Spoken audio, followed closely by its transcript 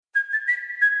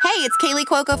Hey, it's Kaylee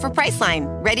Cuoco for Priceline.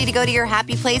 Ready to go to your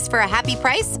happy place for a happy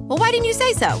price? Well, why didn't you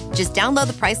say so? Just download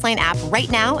the Priceline app right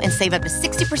now and save up to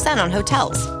 60% on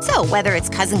hotels. So whether it's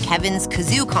Cousin Kevin's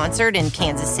Kazoo Concert in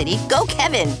Kansas City, go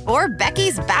Kevin, or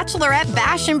Becky's Bachelorette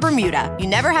Bash in Bermuda, you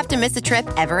never have to miss a trip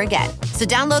ever again. So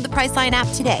download the Priceline app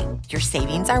today. Your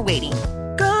savings are waiting.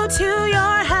 Go to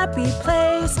your happy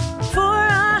place for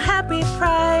a happy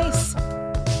price.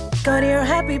 Go to your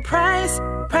happy price,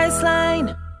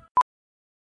 Priceline.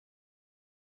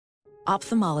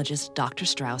 Ophthalmologist Dr.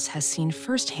 Strauss has seen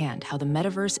firsthand how the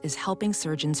metaverse is helping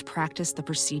surgeons practice the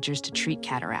procedures to treat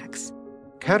cataracts.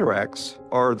 Cataracts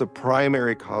are the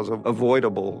primary cause of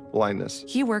avoidable blindness.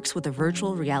 He works with a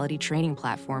virtual reality training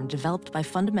platform developed by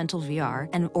Fundamental VR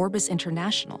and Orbis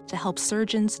International to help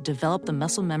surgeons develop the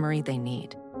muscle memory they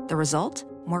need. The result?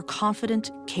 More confident,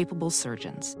 capable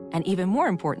surgeons. And even more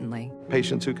importantly,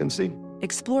 Patients who can see.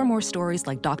 explore more stories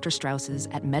like Dr. Strauss's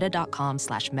at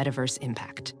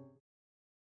meta.com/metaverseimpact.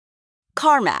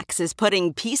 CarMax is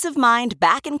putting peace of mind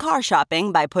back in car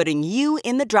shopping by putting you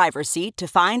in the driver's seat to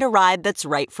find a ride that's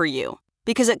right for you.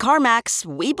 Because at CarMax,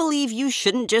 we believe you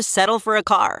shouldn't just settle for a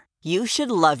car. You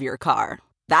should love your car.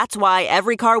 That's why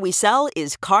every car we sell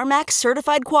is CarMax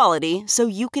certified quality, so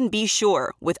you can be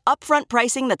sure with upfront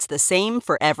pricing that's the same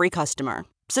for every customer.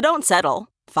 So don't settle.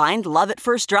 Find love at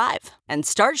first drive and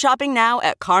start shopping now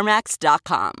at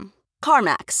CarMax.com.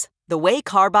 CarMax, the way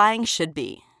car buying should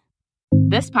be.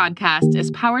 This podcast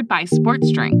is powered by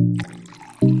Sports Drink,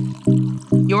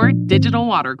 your digital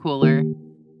water cooler.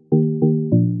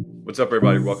 What's up,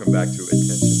 everybody? Welcome back to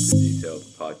Attention to Detail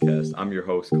podcast. I'm your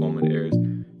host, Coleman Ayers.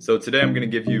 So today I'm going to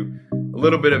give you a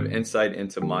little bit of insight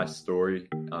into my story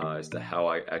as to how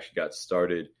I actually got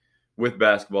started with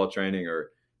basketball training,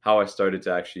 or how I started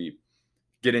to actually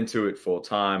get into it full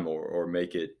time or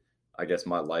make it, I guess,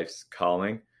 my life's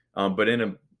calling. But in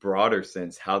a broader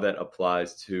sense, how that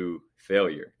applies to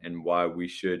failure and why we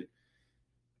should,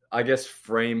 I guess,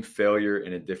 frame failure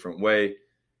in a different way,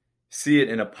 see it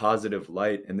in a positive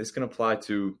light. And this can apply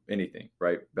to anything,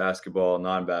 right? Basketball,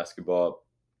 non-basketball,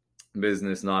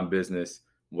 business, non-business,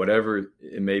 whatever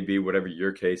it may be, whatever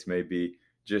your case may be,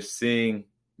 just seeing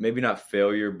maybe not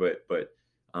failure, but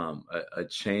a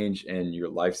change in your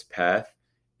life's path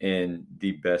in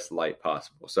the best light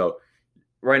possible. So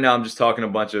right now, I'm just talking a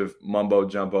bunch of mumbo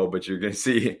jumbo, but you're going to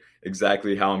see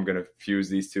exactly how I'm going to fuse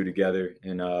these two together,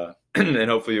 and and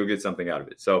hopefully you'll get something out of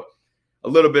it. So a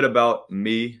little bit about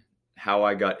me, how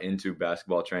I got into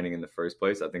basketball training in the first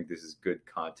place. I think this is good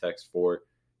context for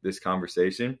this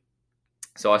conversation.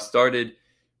 So I started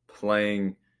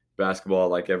playing basketball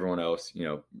like everyone else,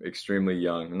 extremely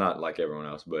young, not like everyone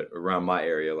else, but around my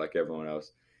area like everyone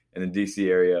else. In the DC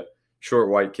area, short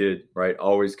white kid, right?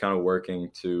 Always kind of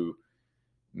working to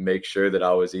make sure that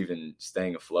I was even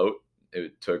staying afloat.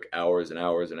 It took hours and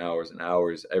hours and hours and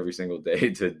hours every single day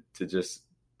to just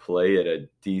play at a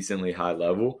decently high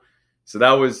level. So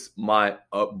that was my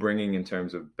upbringing in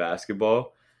terms of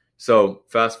basketball. So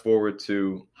fast forward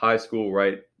to high school,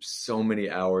 right? So many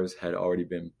hours had already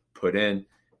been put in.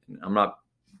 I'm not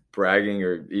bragging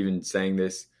or even saying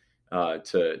this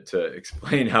to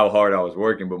explain how hard I was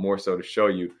working, but more so to show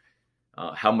you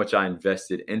how much I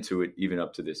invested into it even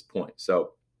up to this point.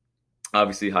 So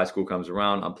obviously high school comes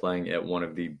around. I'm playing at one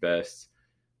of the best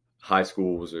high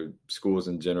schools or schools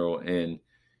in general in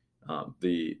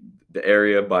the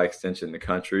area, by extension the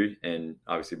country, and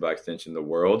obviously by extension the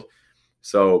world.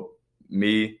 So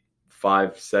me,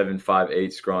 5'7",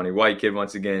 5'8", scrawny white kid,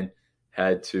 once again,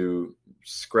 had to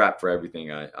scrap for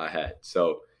everything I had.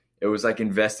 So it was like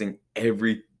investing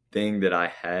everything that I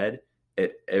had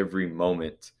at every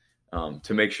moment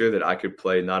to make sure that I could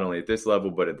play not only at this level,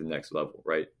 but at the next level,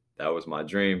 right? That was my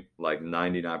dream. Like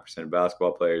 99% of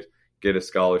basketball players, get a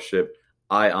scholarship.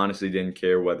 I honestly didn't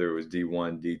care whether it was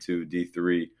D1, D2,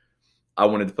 D3. I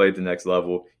wanted to play at the next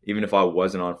level. Even if I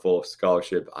wasn't on full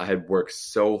scholarship, I had worked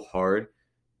so hard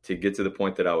to get to the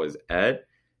point that I was at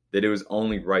that it was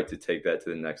only right to take that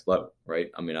to the next level, right?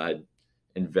 I mean, I had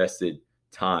invested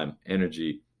time,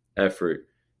 energy, effort,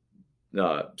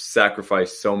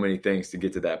 sacrificed so many things to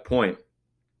get to that point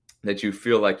that you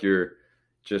feel like you're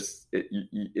just,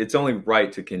 it's only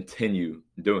right to continue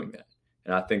doing that.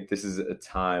 And I think this is a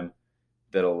time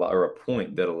that a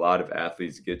point that a lot of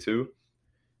athletes get to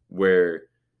where,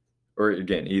 or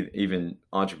again, even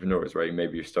entrepreneurs, right?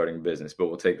 Maybe you're starting a business, but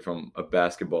we'll take it from a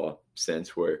basketball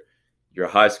sense where you're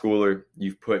a high schooler,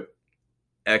 you've put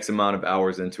X amount of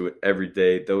hours into it every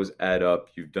day. Those add up.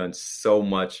 You've done so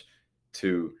much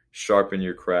to sharpen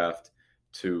your craft,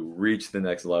 to reach the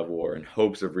next level or in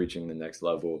hopes of reaching the next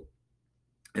level.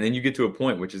 And then you get to a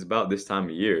point, which is about this time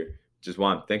of year, which is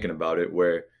why I'm thinking about it,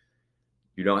 where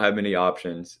You don't have many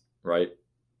options, right?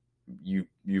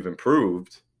 You've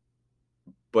improved,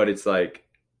 but it's like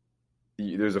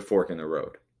there's a fork in the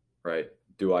road, right?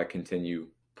 Do I continue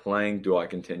playing? Do I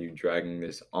continue dragging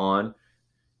this on?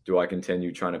 Do I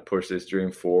continue trying to push this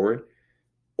dream forward?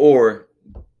 Or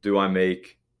do I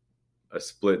make a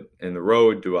split in the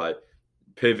road? Do I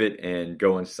pivot and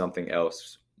go into something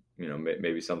else?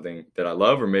 Maybe something that I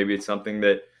love, or maybe it's something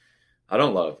that I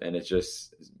don't love, and it's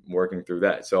just working through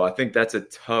that. So I think that's a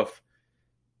tough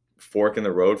fork in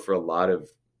the road for a lot of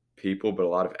people, but a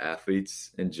lot of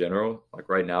athletes in general. Like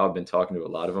right now, I've been talking to a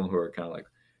lot of them who are kind of like,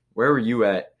 where were you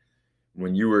at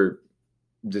when you were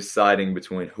deciding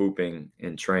between hooping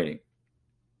and training?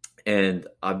 And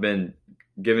I've been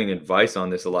giving advice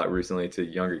on this a lot recently to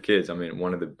younger kids. I mean,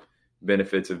 one of the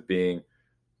benefits of being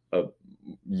a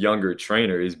younger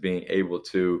trainer is being able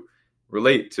to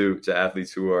relate to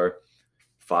athletes who are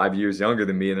 5 years younger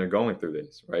than me and they're going through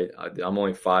this, right? I'm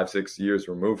only 5-6 years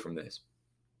removed from this.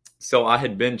 So I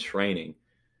had been training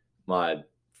my,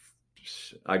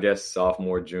 I guess,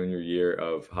 sophomore, junior year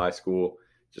of high school.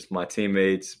 Just my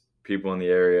teammates, people in the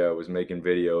area, was making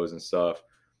videos and stuff.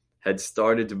 Had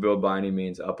started to build by any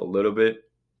means up a little bit.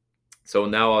 So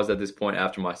now I was at this point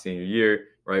after my senior year,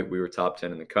 right? We were top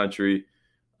 10 in the country.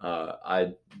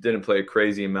 I didn't play a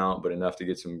crazy amount, but enough to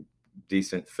get some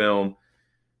decent film.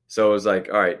 So it was like,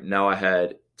 all right, now I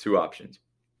had two options.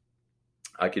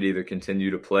 I could either continue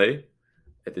to play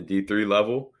at the D3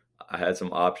 level. I had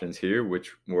some options here,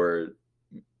 which were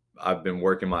I've been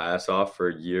working my ass off for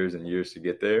years and years to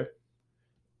get there.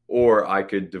 Or I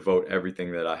could devote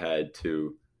everything that I had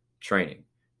to training.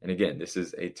 And again, this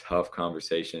is a tough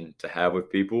conversation to have with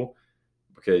people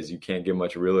because you can't get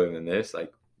much realer than this.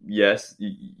 Like, yes,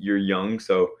 you're young,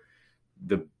 so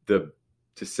the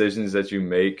decisions that you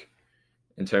make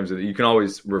in terms of, you can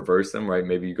always reverse them, right?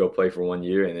 Maybe you go play for 1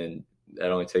 year and then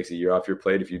that only takes a year off your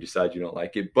plate if you decide you don't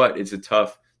like it. But it's a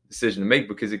tough decision to make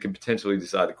because it could potentially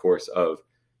decide the course of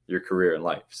your career and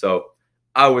life. So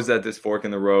I was at this fork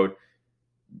in the road.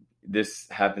 This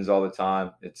happens all the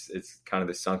time. It's kind of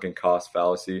the sunken cost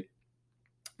fallacy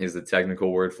is the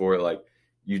technical word for it. Like,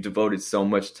 you devoted so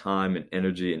much time and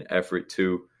energy and effort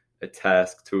to a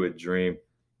task, to a dream,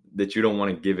 that you don't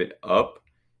want to give it up,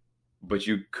 but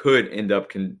you could end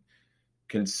up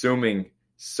consuming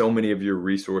so many of your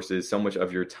resources, so much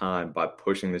of your time by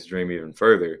pushing this dream even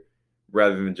further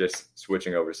rather than just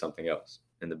switching over to something else.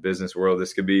 In the business world,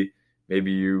 this could be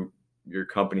maybe your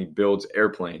company builds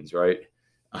airplanes, right?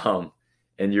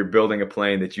 And you're building a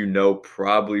plane that you know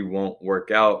probably won't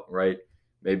work out, right?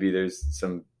 Maybe there's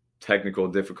some technical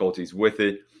difficulties with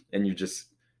it, and you're just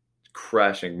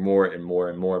crashing more and more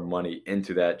and more money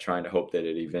into that, trying to hope that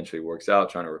it eventually works out,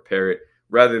 trying to repair it,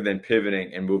 rather than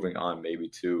pivoting and moving on maybe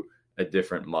to a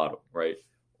different model, right?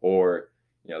 Or,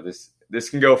 this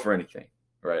can go for anything,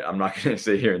 right? I'm not going to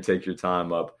sit here and take your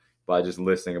time up by just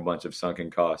listing a bunch of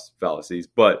sunken cost fallacies.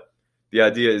 But the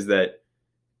idea is that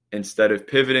instead of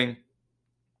pivoting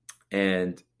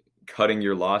and cutting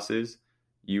your losses,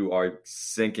 you are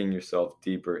sinking yourself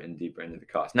deeper and deeper into the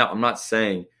cost. Now, I'm not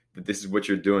saying that this is what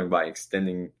you're doing by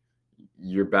extending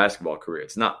your basketball career.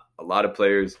 It's not. A lot of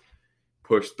players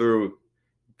push through.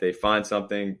 They find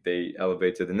something, they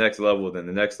elevate to the next level, then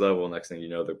the next level. Next thing you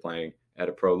know, they're playing at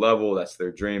a pro level. That's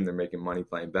their dream. They're making money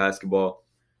playing basketball.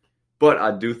 But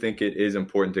I do think it is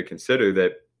important to consider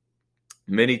that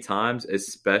many times,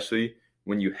 especially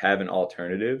when you have an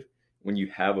alternative, when you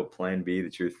have a plan B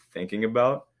that you're thinking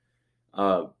about,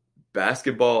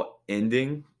 basketball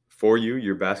ending for you,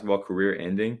 your basketball career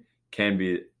ending, can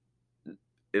be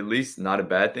at least not a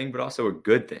bad thing, but also a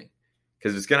good thing,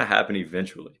 because it's going to happen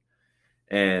eventually.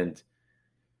 And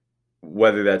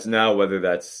whether that's now, whether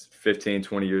that's 15,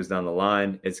 20 years down the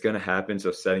line, it's going to happen.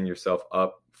 So setting yourself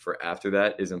up for after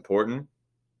that is important.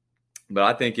 But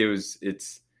I think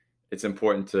it's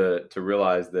important to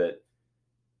realize that,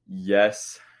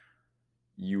 yes,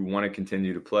 you want to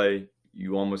continue to play.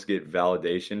 You almost get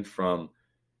validation from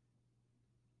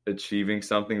achieving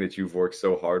something that you've worked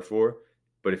so hard for.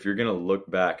 But if you're going to look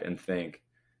back and think,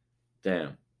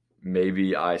 damn,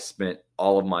 maybe I spent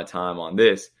all of my time on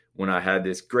this when I had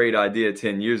this great idea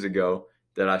 10 years ago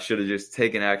that I should have just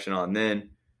taken action on then,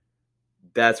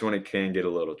 that's when it can get a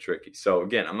little tricky. So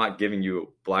again, I'm not giving you a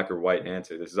black or white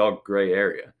answer. This is all gray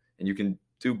area. And you can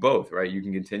do both, right? You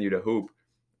can continue to hoop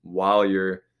while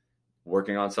you're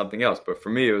working on something else. But for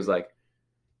me, it was like,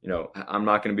 I'm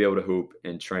not going to be able to hoop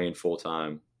and train full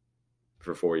time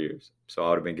for 4 years. So I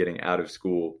would have been getting out of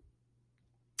school,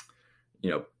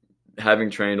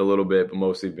 having trained a little bit, but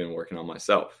mostly been working on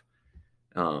myself.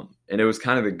 And it was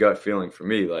kind of the gut feeling for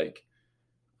me. Like,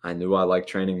 I knew I liked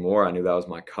training more. I knew that was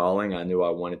my calling. I knew I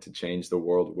wanted to change the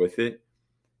world with it.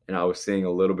 And I was seeing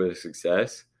a little bit of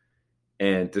success.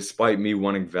 And despite me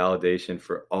wanting validation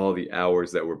for all the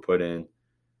hours that were put in,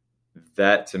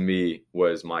 that to me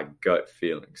was my gut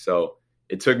feeling. So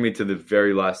it took me to the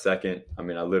very last second. I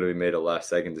mean, I literally made a last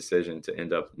second decision to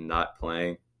end up not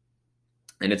playing.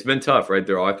 And it's been tough, right?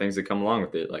 There are things that come along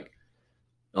with it. Like,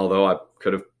 although I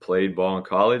could have played ball in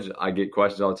college, I get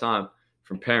questions all the time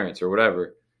from parents or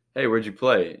whatever. Hey, where'd you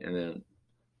play? And then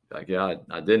like, yeah,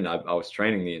 I didn't. I was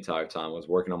training the entire time. I was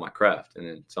working on my craft. And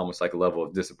then it's almost like a level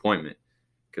of disappointment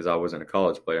because I wasn't a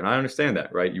college player. And I understand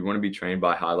that, right? You want to be trained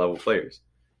by high-level players.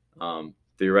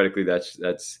 Theoretically,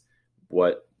 that's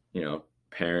what,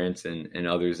 parents and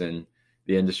others in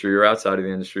the industry or outside of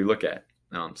the industry look at.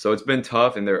 So it's been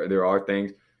tough, and there are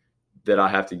things that I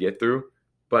have to get through.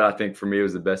 But I think for me, it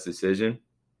was the best decision.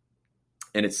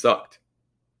 And it sucked.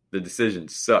 The decision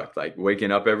sucked. Like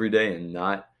waking up every day and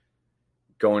not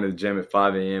going to the gym at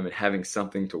 5 a.m. and having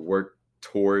something to work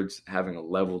towards, having a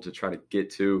level to try to get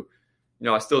to.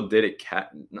 I still did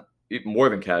it more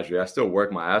than casually. I still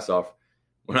worked my ass off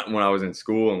when I was in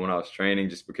school and when I was training,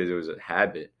 just because it was a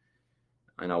habit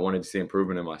and I wanted to see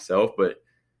improvement in myself. But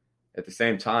at the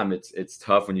same time, it's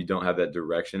tough when you don't have that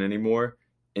direction anymore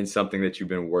in something that you've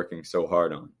been working so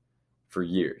hard on for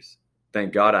years.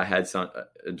 Thank God I had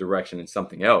a direction in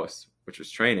something else, which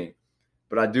was training.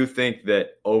 But I do think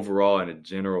that overall, in a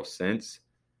general sense,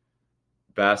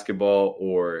 basketball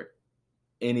or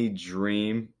any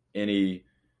dream, anything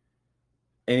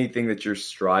that you're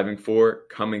striving for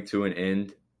coming to an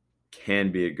end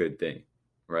can be a good thing,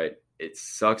 right? It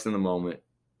sucks in the moment,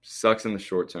 sucks in the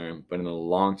short term, but in the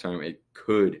long term, it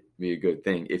could be a good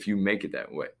thing if you make it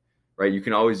that way, right? You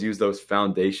can always use those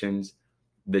foundations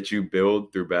that you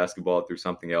build through basketball, through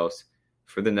something else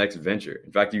for the next venture.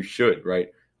 In fact, you should, right?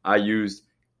 I used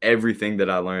everything that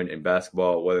I learned in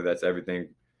basketball, whether that's everything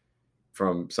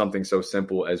from something so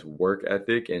simple as work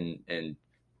ethic and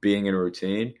being in a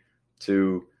routine,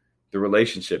 to the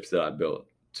relationships that I built,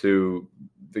 to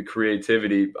the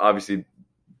creativity. Obviously,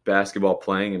 basketball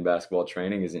playing and basketball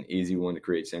training is an easy one to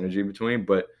create synergy between.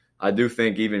 But I do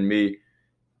think even me,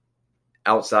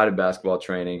 outside of basketball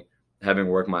training, having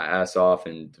worked my ass off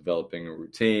and developing a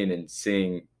routine and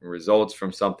seeing results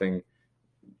from something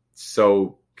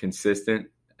so consistent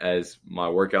as my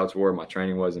workouts were, my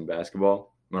training was in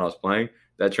basketball when I was playing,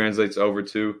 that translates over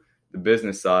to the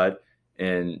business side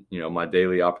and, my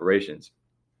daily operations.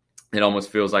 It almost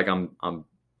feels like I'm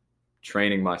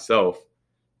training myself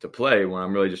to play when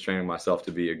I'm really just training myself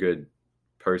to be a good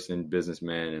person,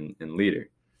 businessman, and leader.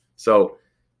 So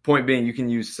point being, you can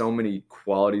use so many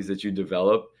qualities that you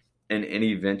develop in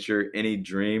any venture, any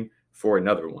dream for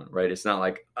another one, right? It's not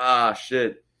like,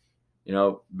 shit,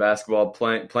 basketball,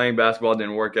 playing basketball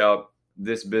didn't work out.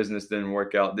 This business didn't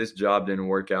work out. This job didn't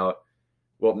work out.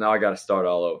 Well, now I got to start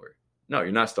all over. No,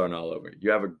 you're not starting all over.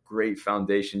 You have a great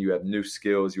foundation. You have new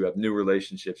skills. You have new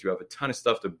relationships. You have a ton of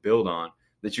stuff to build on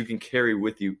that you can carry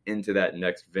with you into that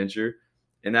next venture.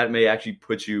 And that may actually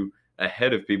put you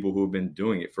ahead of people who have been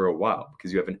doing it for a while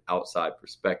because you have an outside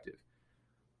perspective.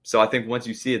 So I think once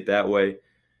you see it that way,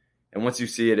 and once you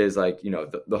see it as like,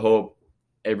 the whole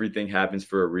everything happens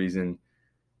for a reason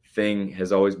thing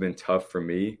has always been tough for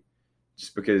me,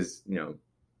 just because,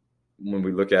 when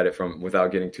we look at it from,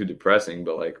 without getting too depressing,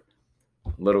 but like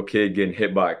little kid getting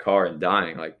hit by a car and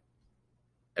dying, like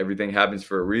everything happens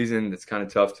for a reason. It's kind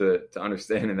of tough to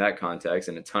understand in that context,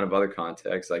 and a ton of other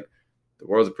contexts. Like the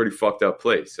world's a pretty fucked up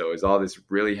place. So is all this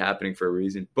really happening for a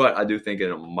reason? But I do think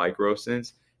in a micro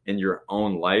sense, in your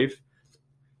own life,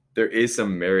 there is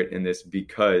some merit in this,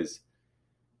 because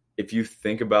if you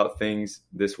think about things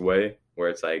this way, where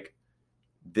it's like,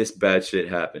 this bad shit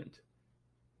happened,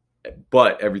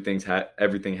 but everything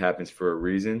happens for a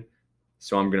reason,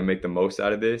 so I'm going to make the most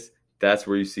out of this. That's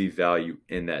where you see value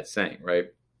in that saying, right?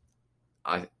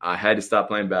 I had to stop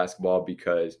playing basketball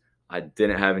because I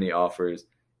didn't have any offers,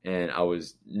 and I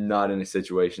was not in a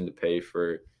situation to pay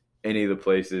for any of the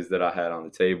places that I had on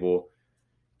the table.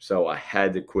 So I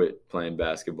had to quit playing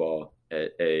basketball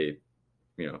at a,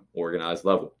 organized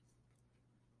level.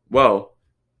 Well,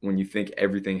 when you think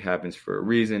everything happens for a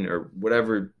reason, or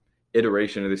whatever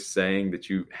iteration of this saying that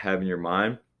you have in your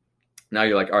mind, now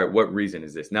you're like, all right, what reason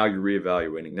is this? Now you're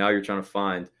reevaluating. Now you're trying to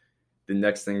find the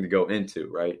next thing to go into,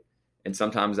 right? And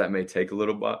sometimes that may take a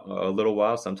little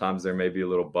while. Sometimes there may be a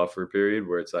little buffer period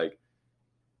where it's like,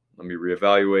 let me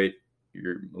reevaluate.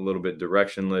 You're a little bit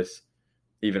directionless.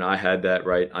 Even I had that,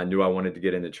 right? I knew I wanted to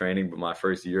get into training, but my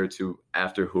first year or two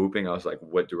after hooping, I was like,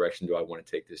 what direction do I want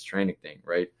to take this training thing,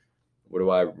 right? What do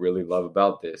I really love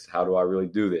about this? How do I really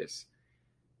do this?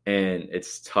 And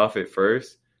it's tough at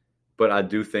first, but I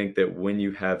do think that when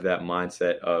you have that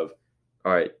mindset of,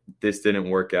 all right, this didn't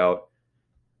work out,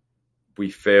 we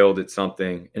failed at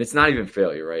something, and it's not even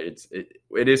failure, right?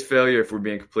 It is failure if we're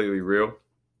being completely real,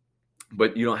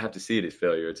 but you don't have to see it as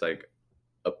failure. It's like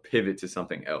a pivot to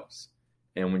something else.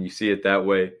 And when you see it that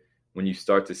way, when you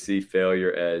start to see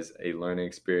failure as a learning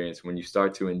experience, when you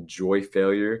start to enjoy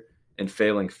failure and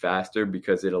failing faster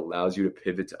because it allows you to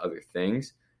pivot to other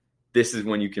things, this is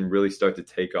when you can really start to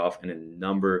take off in a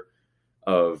number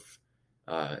of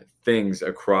things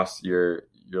across your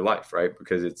life, right?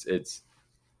 Because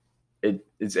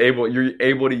you're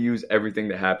able to use everything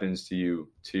that happens to you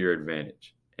to your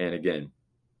advantage. And again,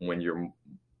 when you're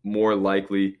more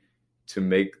likely to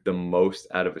make the most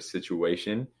out of a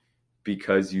situation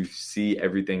because you see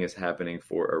everything is happening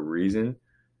for a reason,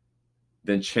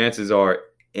 then chances are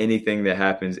anything that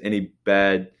happens, any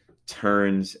bad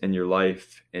turns in your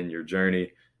life and your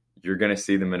journey, you're going to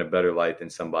see them in a better light than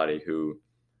somebody who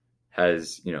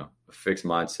has, a fixed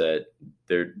mindset.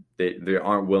 They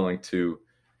aren't willing to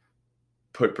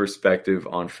put perspective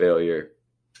on failure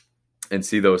and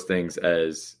see those things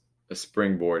as a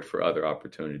springboard for other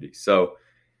opportunities. So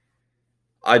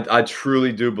I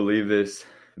truly do believe this,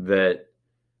 that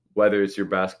whether it's your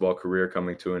basketball career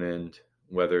coming to an end,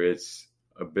 whether it's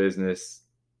a business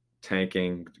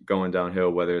tanking, going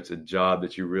downhill, whether it's a job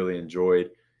that you really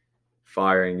enjoyed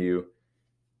firing you,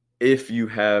 if you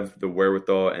have the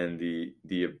wherewithal and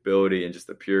the ability and just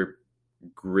the pure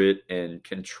grit and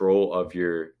control of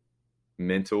your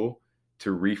mental to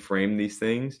reframe these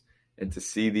things and to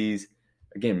see these,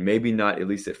 again, maybe not at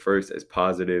least at first as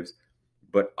positives,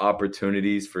 but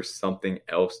opportunities for something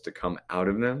else to come out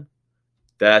of them,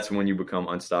 that's when you become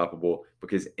unstoppable.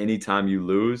 Because anytime you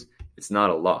lose, it's not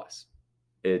a loss.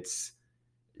 It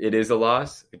is a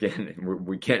loss. Again,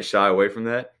 we can't shy away from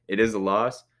that. It is a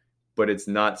loss, but it's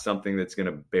not something that's going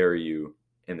to bury you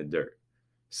in the dirt.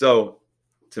 So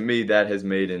to me, that has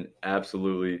made an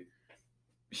absolutely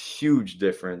huge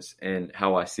difference in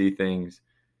how I see things,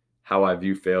 how I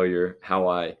view failure, how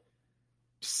I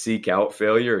seek out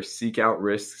failure or seek out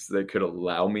risks that could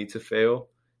allow me to fail.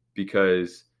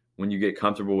 Because when you get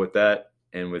comfortable with that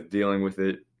and with dealing with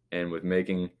it and with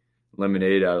making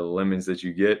lemonade out of the lemons that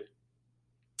you get,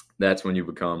 that's when you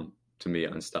become, to me,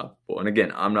 unstoppable. And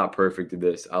again, I'm not perfect at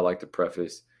this. I like to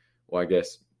preface,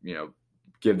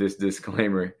 give this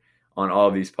disclaimer on all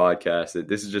these podcasts that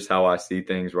this is just how I see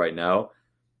things right now.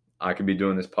 I could be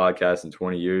doing this podcast in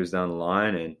 20 years down the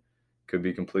line and could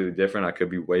be completely different. I could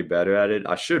be way better at it.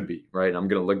 I should be, right? And I'm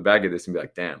going to look back at this and be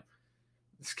like, damn,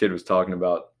 this kid was talking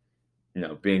about,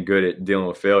 being good at dealing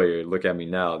with failure. Look at me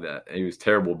now. That he was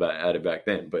terrible at it back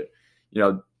then. But,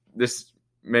 this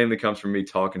mainly comes from me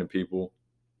talking to people,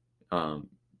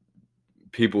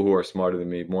 people who are smarter than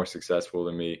me, more successful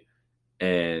than me,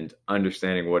 and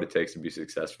understanding what it takes to be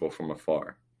successful from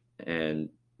afar. And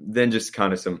then just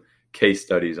kind of some case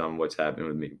studies on what's happened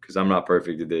with me, because I'm not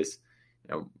perfect at this.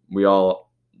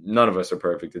 None of us are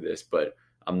perfect at this, but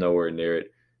I'm nowhere near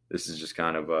it. This is just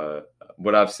kind of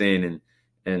what I've seen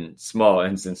in small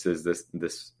instances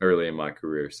this early in my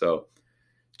career. So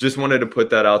just wanted to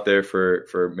put that out there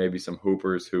for maybe some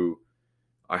hoopers who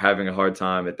are having a hard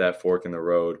time at that fork in the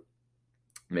road.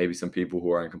 Maybe some people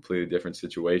who are in completely different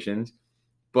situations,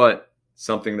 but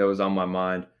something that was on my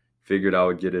mind, figured I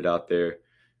would get it out there.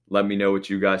 Let me know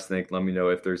what you guys think. Let me know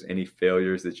if there's any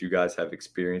failures that you guys have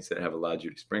experienced that have allowed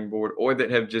you to springboard or that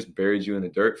have just buried you in the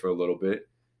dirt for a little bit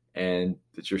and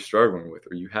that you're struggling with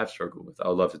or you have struggled with. I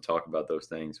would love to talk about those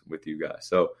things with you guys.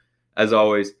 So as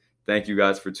always, thank you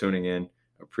guys for tuning in.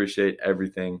 Appreciate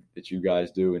everything that you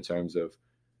guys do in terms of,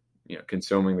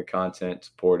 consuming the content,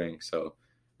 supporting. So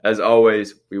as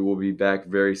always, we will be back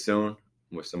very soon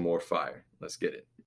with some more fire. Let's get it.